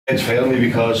It failed me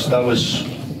because that was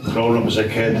growing up as a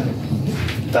kid.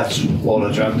 That's all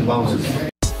I dreamt about.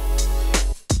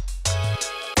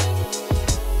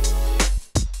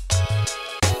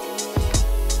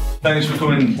 Thanks for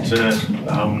coming to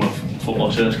home of football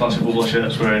shirts, classic football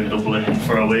shirts. We're in Dublin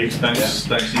for a week. Thanks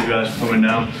to you guys for coming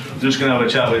down. I'm just going to have a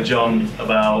chat with John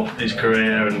about his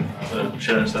career and the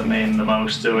shirts that mean the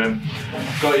most to him.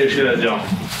 Got your shirt, John.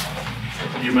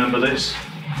 You remember this?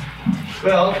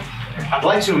 Well, I'd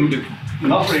like to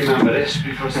not remember this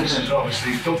because this is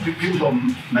obviously, people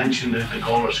don't mention the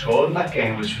goal I scored in that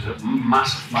game, which was a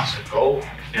massive goal.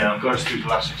 Yeah. I've got to do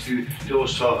classics. They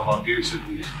always talk about beauty.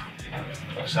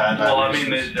 Well, I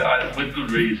mean, with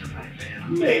good reason.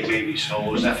 Maybe so.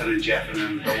 It was effort and Jeff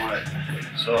and don't want to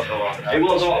talk about that. It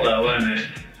was hot though, wasn't it?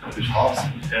 It was hot.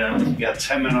 Yeah. We had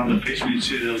 10 men on the pitch, we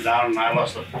 2-0 down, and I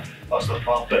lost the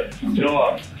pot. But you know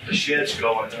what? The shirts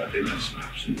going, I think that's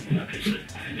absolutely amazing.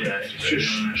 Yeah, it's just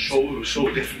so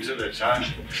different at the time.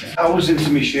 I was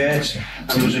into my shirts, and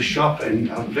there was a shop in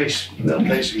a little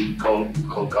place called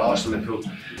Garston, Liverpool.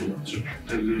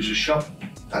 There was a shop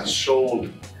that sold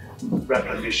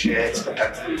replica shirts,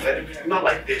 not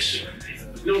like this.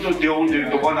 You know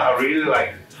the one that I really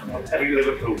like, every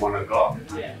Liverpool one I got,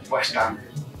 West Ham.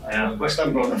 West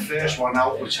Ham brought the first one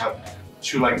out, which had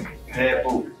two like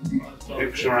purple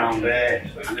hoops around there,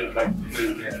 and it was like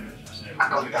blue there. I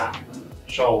got that.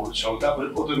 So that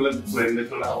was other than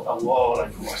Liverpool, I wore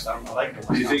like West Ham. I like it.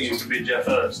 Do you think you could be Jeff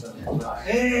first? No,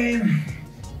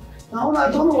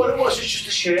 I don't know what it was. It's just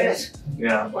a shirt.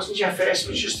 Yeah. It wasn't Jeff first. It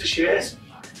was just a shirt.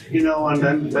 You know, and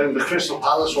then the Crystal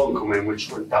Palace one come in, which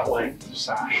went that way. The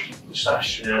sash.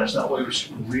 Yeah. That way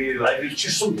was really like, it was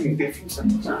just something different at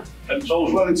the time. And so I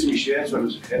was well into my shirts when I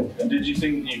was a kid. And did you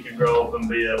think you could grow up and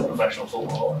be a professional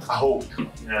footballer? I hoped.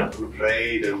 Yeah. I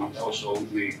prayed, and also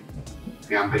the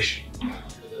ambition. I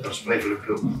was to play for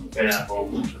Liverpool. Yeah.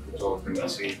 Which was always been the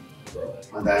team.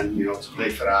 And then, you know, to play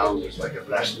for Al was like a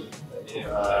blessing. You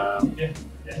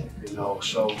know,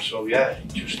 so yeah,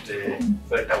 just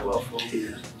worked out well for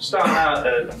me. Starting out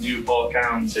at Newport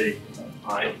County,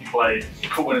 like, you played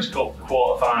Cup Winners' Cup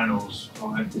quarter-finals,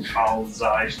 like Carl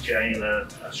Zeiss, Jane.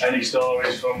 Any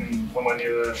stories from when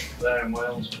you were there in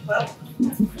Wales? Well,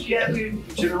 yeah, do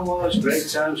you know what? It was great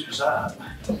times because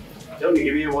they only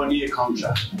give you a 1-year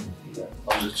contract.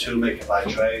 I was a toolmaker by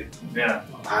trade. Yeah.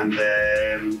 And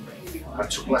I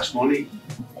took less money.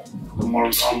 More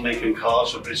on making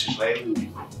cars for British Label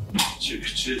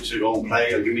to go and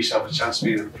play and give myself a chance to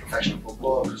be a professional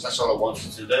footballer, because that's all I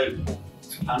wanted to do.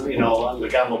 And you know, and the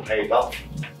gamble paid off.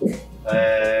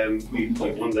 We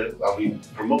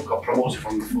got promoted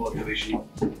from the 4th division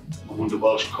and won the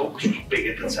Welsh Cup, which was big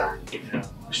at the time. Yeah.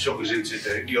 Which took us into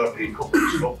the European Cup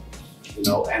and stuff. You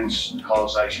know, hence Carl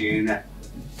Zeiss. Think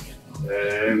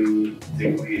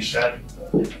what you said.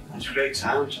 It's great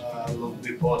times. I love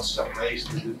the reports I placed.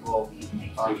 The Liverpool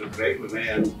fans were great with me,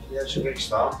 and yeah, it's a great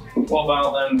start. What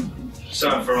about then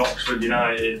signing for Oxford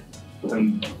United?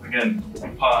 And again,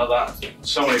 part of that,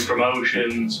 so many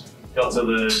promotions. Got to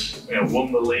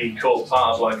won the League Cup. That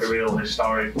was like a real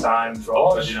historic time for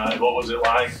Oxford United. What was it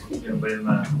like, being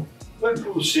there? Well,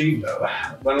 we'll see.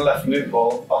 When I left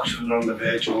Liverpool, Oxford were on the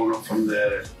verge of going up from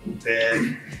the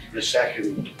 3rd to the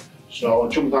 2nd. So I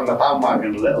jumped on the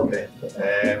bandwagon a little bit,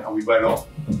 and we went up.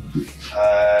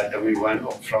 Then we went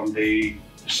up from the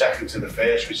 2nd to the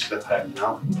 1st, which is the Prem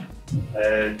now.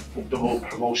 Double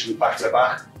promotion back to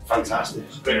back, fantastic,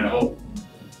 great club.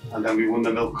 And then we won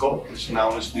the Milk Cup, which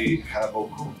now is the Carabao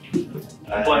Cup.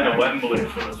 Playing at Wembley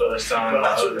for the first time. Well,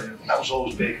 that was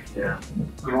always big. Yeah.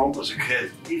 Growing up as a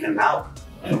kid, even now,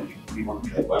 we want to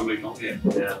play at Wembley, don't you?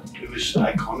 Yeah. It was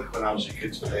iconic when I was a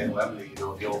kid to play at Wembley, you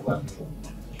know, the old Wembley.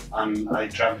 And I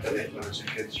dreamt of it when I was a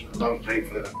kid. So I was playing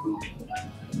for Liverpool. I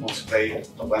wanted to play at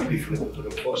Wembley for Liverpool,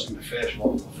 but unfortunately the first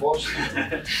one, for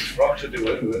Oxford, they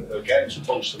were getting so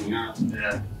close to me now.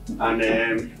 Yeah. And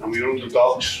we were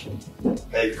underdogs,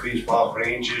 played Queen's Park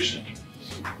Rangers,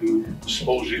 who were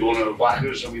supposedly going to whack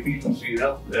us, and we beat them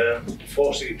 3-0.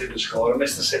 Unfortunately, didn't score. I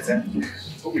missed the sitter,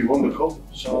 but we won the cup.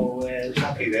 So it's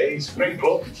happy days. Great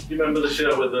club. You remember the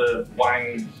shirt with the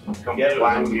Wang? Yeah,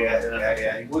 Wang.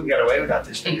 Yeah. You wouldn't get away with that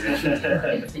this day.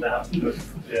 No.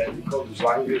 Yeah, we called us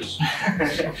Wangers.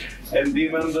 And do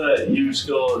you remember you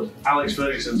scored Alex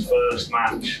Ferguson's first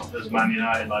match as Man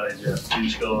United manager? You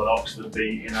scored Oxford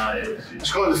beat United. I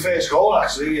scored the first goal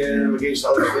actually against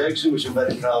Alex Ferguson, which I'm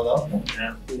very proud of.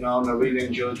 Yeah. You know, and I really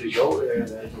enjoyed the joke.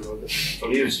 For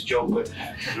me, it was a joke, but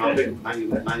you know, I've been Man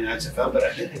United fan, but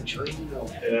I did enjoy it. You know,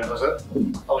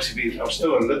 obviously, I was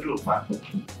still a Liverpool fan.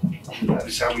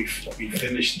 Every time we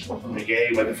finished the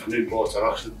game, whether for Newport or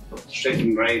Oxford, straight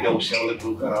in rain, obviously how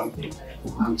Liverpool got on.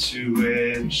 And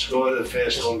to score the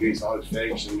first goal against Alex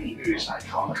Ferguson, who is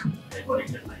iconic. Everybody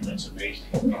did it, that's amazing.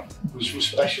 It was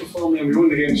special for me, and we won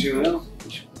the game 2-0,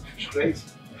 which was great.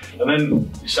 And then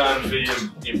you signed for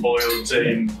your boyhood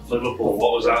team, Liverpool.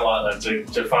 What was that like then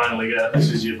to finally get,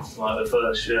 this is your, like the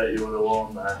first shirt you would have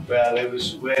worn there? Well, it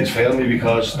was, words failed me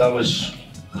because that was,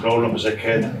 growing up as a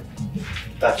kid,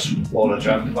 that's all I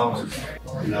dreamt about.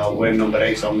 You know, wearing number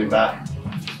 8 on my back.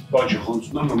 Roger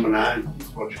Hunt, not number 9,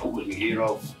 Roger Hunt was my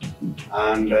hero.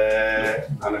 And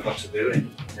I got to do it.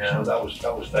 Yeah. So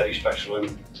that was very special. And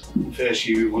the first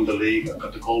year we won the league, I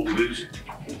got the golden boot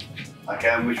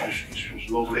again, which was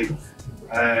lovely.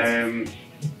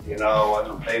 You know,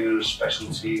 I'm playing in a special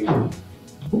team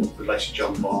with like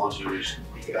John Barnes, who is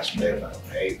the best player that I've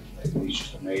played. He's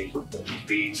just amazing.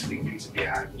 Peter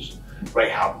behind us.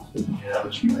 Ray Howell, that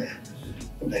was player.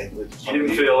 You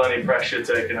didn't feel any pressure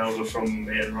taking over from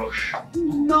Ian Rush?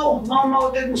 No,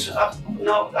 I didn't.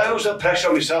 I always had pressure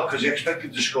on myself because you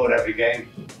expected to score every game.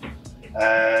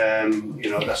 You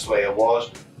know, that's the way it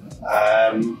was.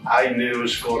 I knew I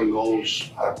was scoring goals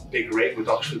at a big rate with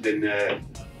Oxford in the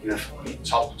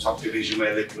top division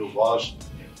where Liverpool was.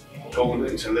 Going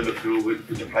into Liverpool with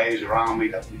the players around me,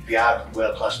 that we had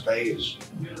world-class players,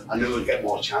 I knew I'd get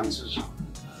more chances.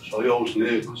 So I always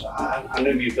knew, because I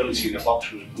knew my ability in the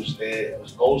box was there. I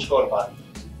was a goal scorer by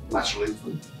natural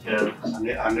influence. Yeah.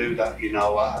 I knew that, you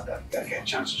know, I'd get a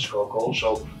chance to score goals.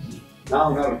 So,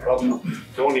 no, not a problem.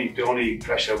 The only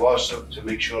pressure was to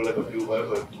make sure Liverpool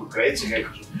were great again,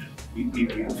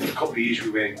 because for a couple of years we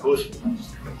weren't good.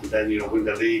 And then, you know, win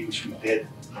the league, which we did.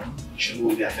 Should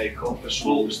move the FA Cup, as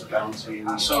well as the bounty.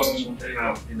 So, you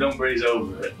know, you don't breeze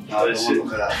over it. No, I don't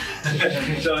look at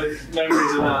that. So,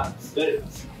 memories of that.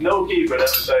 No keeper had ever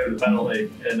saved the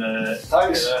penalty in an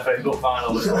FA Cup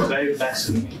final before Dave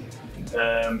Besson.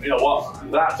 You know what,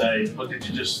 that day, what did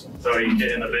you just throw your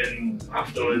kit in the bin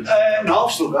afterwards? No,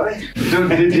 I've still got it.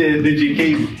 Did you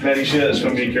keep many shirts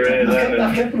from your career then?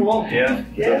 I've kept them all. Yeah?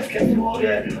 Yeah, I've kept them all,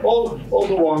 yeah. All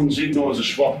the ones, even though it's a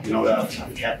swap, you know, that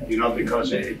I've kept, you know,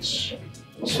 because it's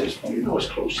you know, it's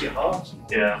close to your heart.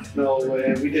 Yeah. No,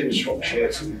 we didn't swap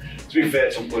shirts, and to be fair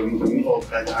to them,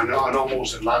 I know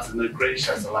most of the lads, and they're a great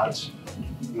set of lads.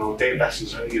 You know, Dave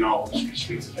Besson's, you know,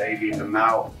 speak to Dave even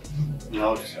now. You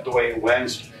know, the way it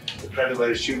went, the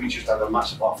Predators we just had a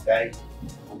massive off day,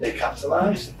 and they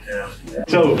capitalised. Yeah.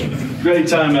 So, great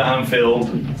time at Anfield,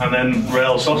 and then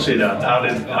Real Sociedad. How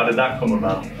did that come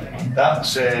about?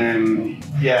 That's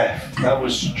yeah, that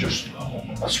was just.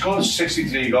 I scored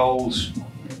 63 goals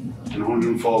in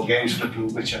 104 games for the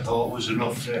club, which I thought was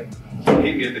enough to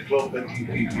keep me at the club, but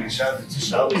he decided to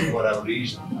sell me for whatever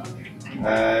reason.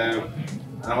 And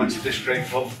I went to this great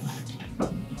club.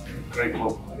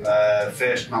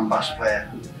 First man bass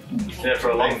player. Yeah,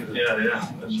 for a long. Yeah.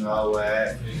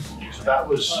 So that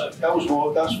was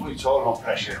more. That's what you're talking about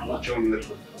pressure. Not during the,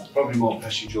 probably more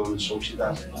pressure during the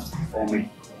Sociedad for me.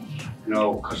 You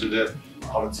know, because of the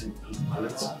politics.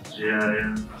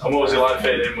 Yeah. And what was it like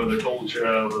fitting in with the culture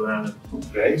over there?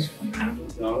 Great. You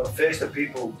know, at first the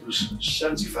people, there was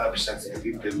 75% of the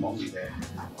people didn't want me there,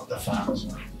 of the fans.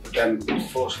 But then,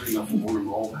 fortunately enough, we won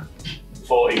them over.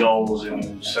 40 goals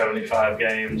in 75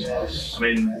 games. Yes. I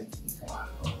mean,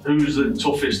 who's the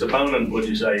toughest opponent, would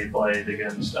you say, you played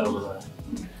against over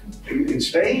there? In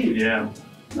Spain? Yeah.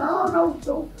 No.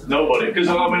 Nobody, because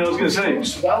I mean, I was going to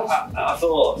say, I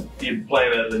thought you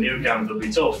playing at the Nou Camp would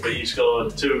be tough, but you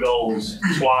scored 2 goals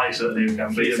twice at the Nou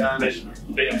Camp, beat them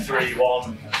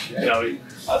 3-1. You know,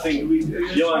 I think you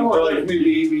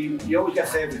always get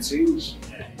favourite teams.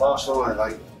 Barcelona,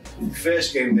 like, the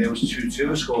first game there was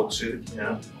 2-2, I scored 2.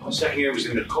 Yeah. The second game was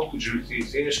in the cup, which drew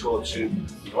 3-3, I scored 2.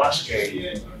 The last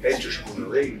game, they just won the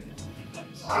league.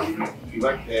 And we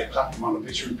went there, clapped them on the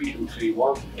pitch, and beat them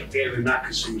 3-1. David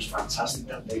Nicholson was fantastic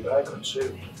that day, but I got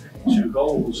 2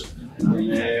 goals.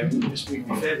 And this will be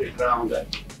my favourite ground that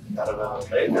I've ever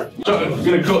played. So I'm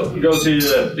going to go to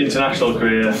your international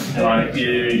career. Like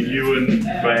you went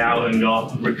out and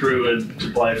got recruited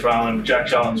to play for Ireland. Jack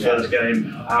Charlton's first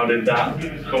game. How did that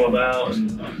come about?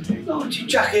 No,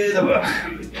 Jack here,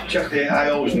 I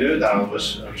always knew that I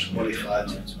was qualified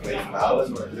to play for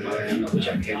Ireland.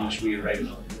 Jack came to me right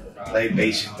played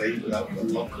basically, without a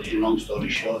long story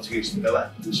short, against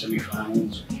Villa in the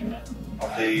semi-finals of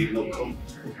the Milk Cup,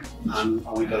 and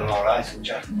we got it all right, and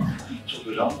Jack took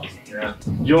us on. Yeah.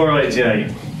 Euro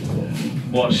 '88.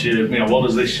 What's your, what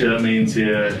does this shirt mean to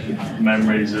your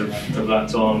memories of that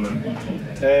tournament?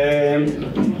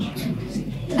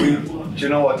 Do you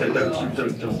know what?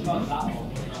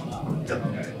 The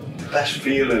best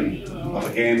feeling of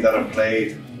a game that I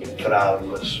played for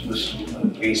Ireland was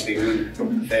against England,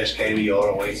 the first game of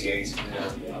Euro '88.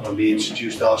 When we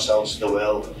introduced ourselves to the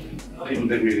world, people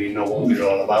didn't really know what we were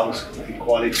all about. We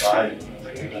qualified,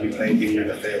 we played England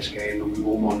the first game and we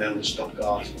won 1-0 in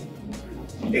Stuttgart.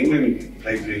 England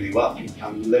played really well,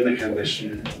 and Lineker missed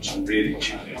some really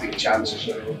big chances.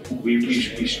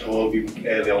 We scored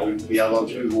early on, we held on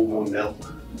to it, we won 1-0.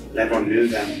 And everyone knew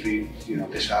then,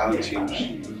 this Ireland team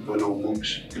were no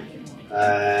monks.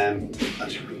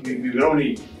 We were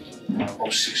only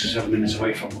about 6 or 7 minutes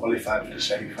away from qualifying for the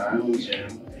semi-finals. They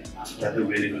had a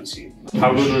really good team.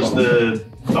 How good was the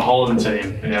Holland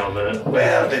team?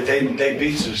 Well, they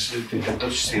beat us, the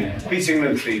Dutch team. Beat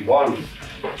England 3-1.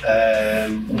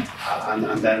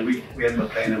 And then we ended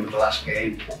up playing them in the last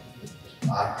game.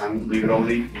 And we were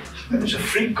only, it was a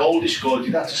free goal they scored.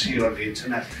 You'd have to see it on the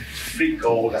internet. Free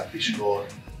goal that we scored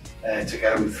to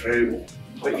get them through.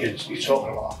 But you're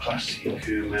talking about a class team,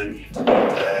 Koeman,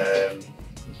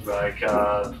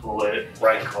 Rijkaard, Bullet.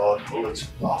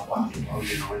 Oh wow,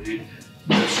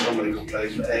 there's so many good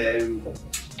players.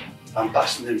 Van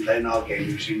Basten didn't play in our game,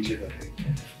 he was injured, I think.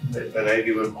 But they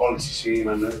were a quality team,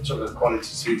 and it took a quality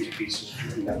team to beat us.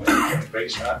 A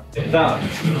great start.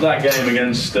 That game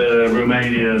against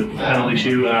Romania, penalty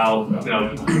shootout,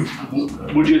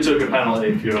 would you have took a penalty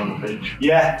if you were on the pitch?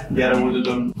 Yeah, I would have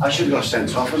done. I should have got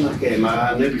sent off in that game.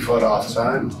 I knew before half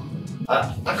time.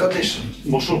 I got this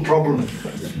muscle problem,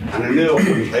 and I knew I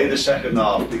couldn't play the second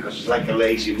half because it's like a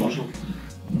lazy muscle.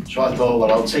 So I thought,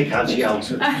 well, I'll take Hadji out.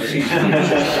 He was a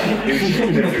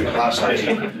different class, Hadji.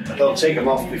 I thought, I'll take him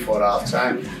off before half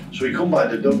time. So we come by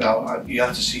the dugout, you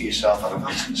have to see yourself, and I've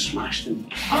actually smashed him.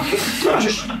 I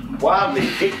just wildly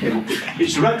kicked him.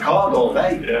 It's a red card all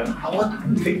day. Yeah. I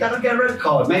wouldn't think that'll get a red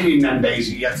card. Maybe in them days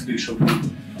you had to do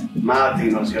something mad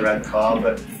thing not to get a red card,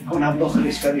 but go and have a look at it,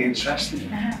 it's very interesting.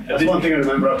 That's one thing I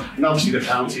remember, and obviously the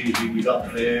penalties we got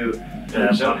through. It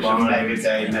was a mega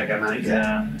day, mega night.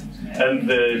 Yeah. And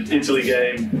the Italy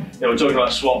game, we're talking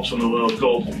about swaps from the World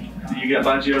Cup. Did you get a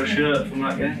Baggio shirt from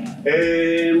that game?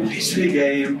 Italy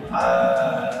game,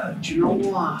 do you know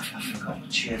what? I forgot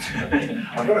what shirt.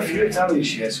 I've got a few Italian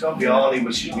shirts. It's got Violi,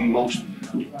 which is one of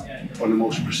the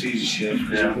most prestigious shirts,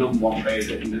 because he was #1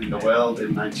 player in the world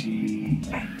in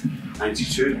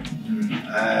 1992.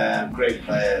 Great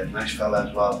player, nice fella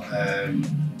as well.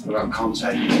 Around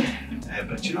Conte.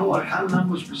 But you know what, I can't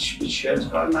remember which shirts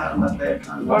got in that day.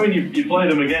 I mean, you played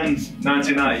them again,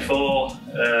 1994,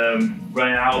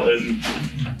 Ray out, and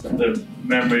the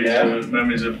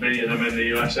memories of beating them in the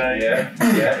USA. Yeah.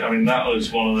 I mean, that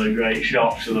was one of the great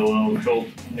shocks of the World Cup.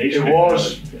 It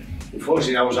was.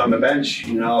 Unfortunately, I was on the bench.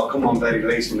 I come on very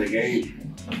late in the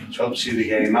game, so I helped see the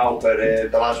game out. But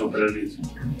the lads were brilliant.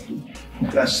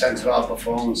 Best centre-half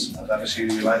performance I've ever seen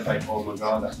in my life by Paul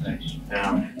McGrath that day.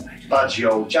 Yeah.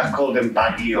 Baggio, Jack called him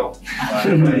Baggio.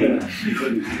 He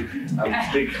couldn't.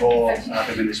 Big Paul had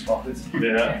him in his pocket.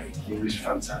 Yeah. He was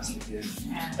fantastic. Yeah.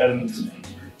 And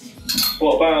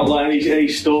what about any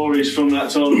stories from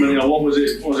that tournament? What was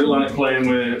it like playing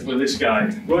with this guy?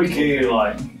 Roy Keane,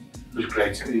 was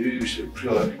great. He was a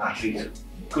pure athlete,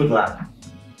 good lad.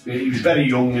 He was very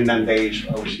young in them days,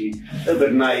 obviously. A little bit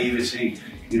of naivety,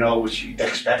 which you'd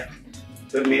expect.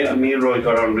 But me and Roy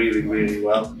got on really, really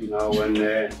well, and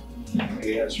as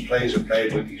players have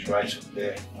played with, he's right up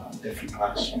there, different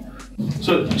class.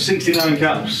 So 69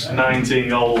 caps, 19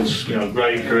 goals,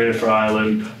 great career for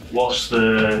Ireland. What's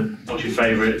your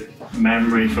favourite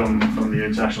memory from the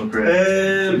international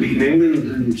career? Beating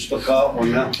England and Stuttgart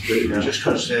 1-0. Just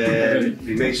because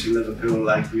we mates in Liverpool,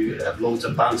 we had loads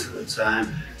of banter at the time.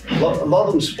 A lot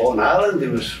of them support in Ireland. There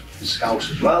was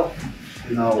scouts as well,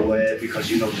 because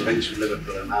the links with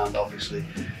Liverpool and Ireland, obviously.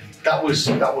 That was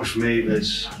for me.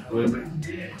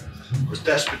 Was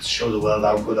desperate to show the world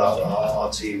how good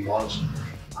our team was,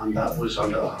 and that was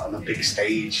on a big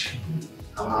stage,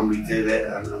 and we did it.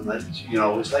 And it's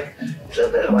a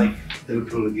little bit like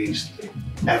Liverpool against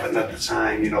Everton at the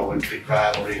time, you know, when big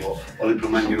rivalry, or Liverpool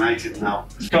Man United now.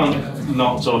 Can't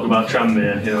not talk about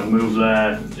Tranmere. You know, moved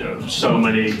there. You know, so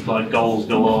many like goals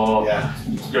galore. Yeah.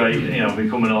 Great. You know,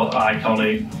 becoming an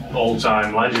iconic,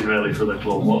 all-time legend really for the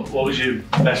club. What was your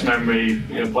best memory?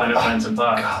 You know, playing at Fenton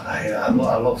Park. God, I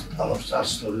love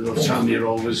Tranmere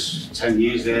Rovers. 10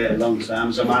 years there, a long time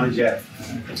as a manager.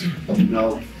 You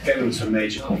know, getting into a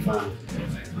major cup final.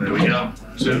 There we go.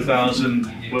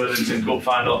 2000 Worthington Cup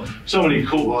final. So many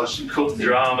cup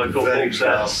drama, cup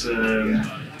upsets.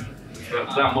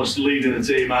 That must leading the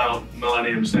team out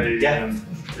Millennium Stadium. Yeah.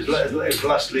 It was the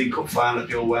last League Cup final at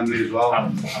the old Wembley as well.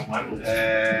 At Wembley.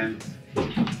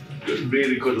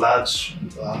 Really good lads.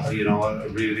 You know,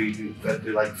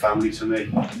 they're like family to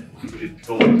me. They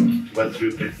went through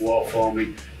a big war for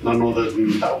me. None other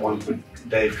than that one with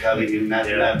Dave Kelly and Ned.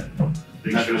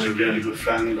 Ned was a really good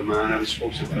friend of mine. I haven't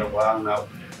spoken to him for a while now.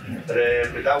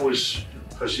 But that was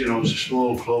because, you know, it was a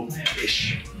small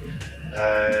club-ish.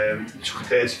 It took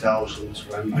 30,000 to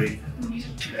Wembley.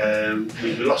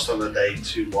 We lost on the day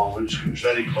 2-1. It was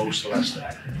very close to Leicester.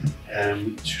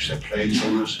 Two separate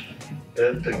runners.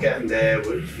 But getting there,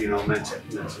 you know, meant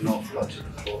an awful lot to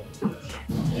the club.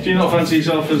 Do you not fancy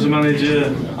yourself as a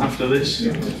manager after this?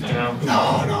 You know? No,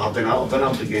 I've been out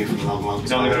the game for a long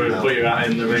time. You're not going to put your hat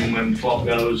in the ring when Klopp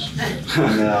goes?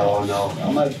 No. No.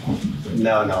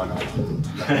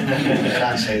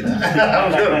 Can't say that.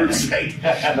 I would say.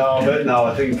 No,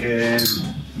 I think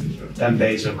them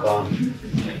days have gone.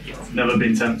 Never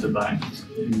been tempted back?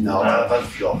 No, I've had a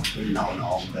few. No.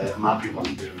 I'm happy what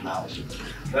I'm doing now.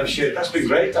 That's been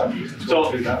great.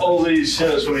 So, all these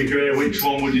shirts from your career, which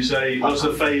one would you say was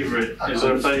a favourite? Is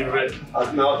there a favourite?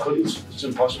 No, I couldn't. It's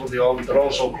impossible. They're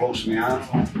all so close to my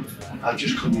heart. I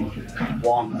just couldn't pick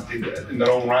one. I think in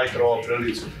their own right, they're all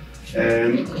brilliant.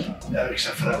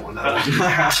 Except for that one.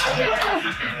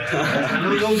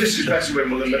 No disrespect to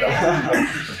Wimbledon,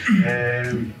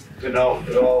 but no,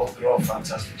 they're all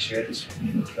fantastic shirts.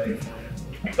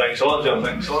 Thanks a lot, John.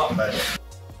 Thanks a lot.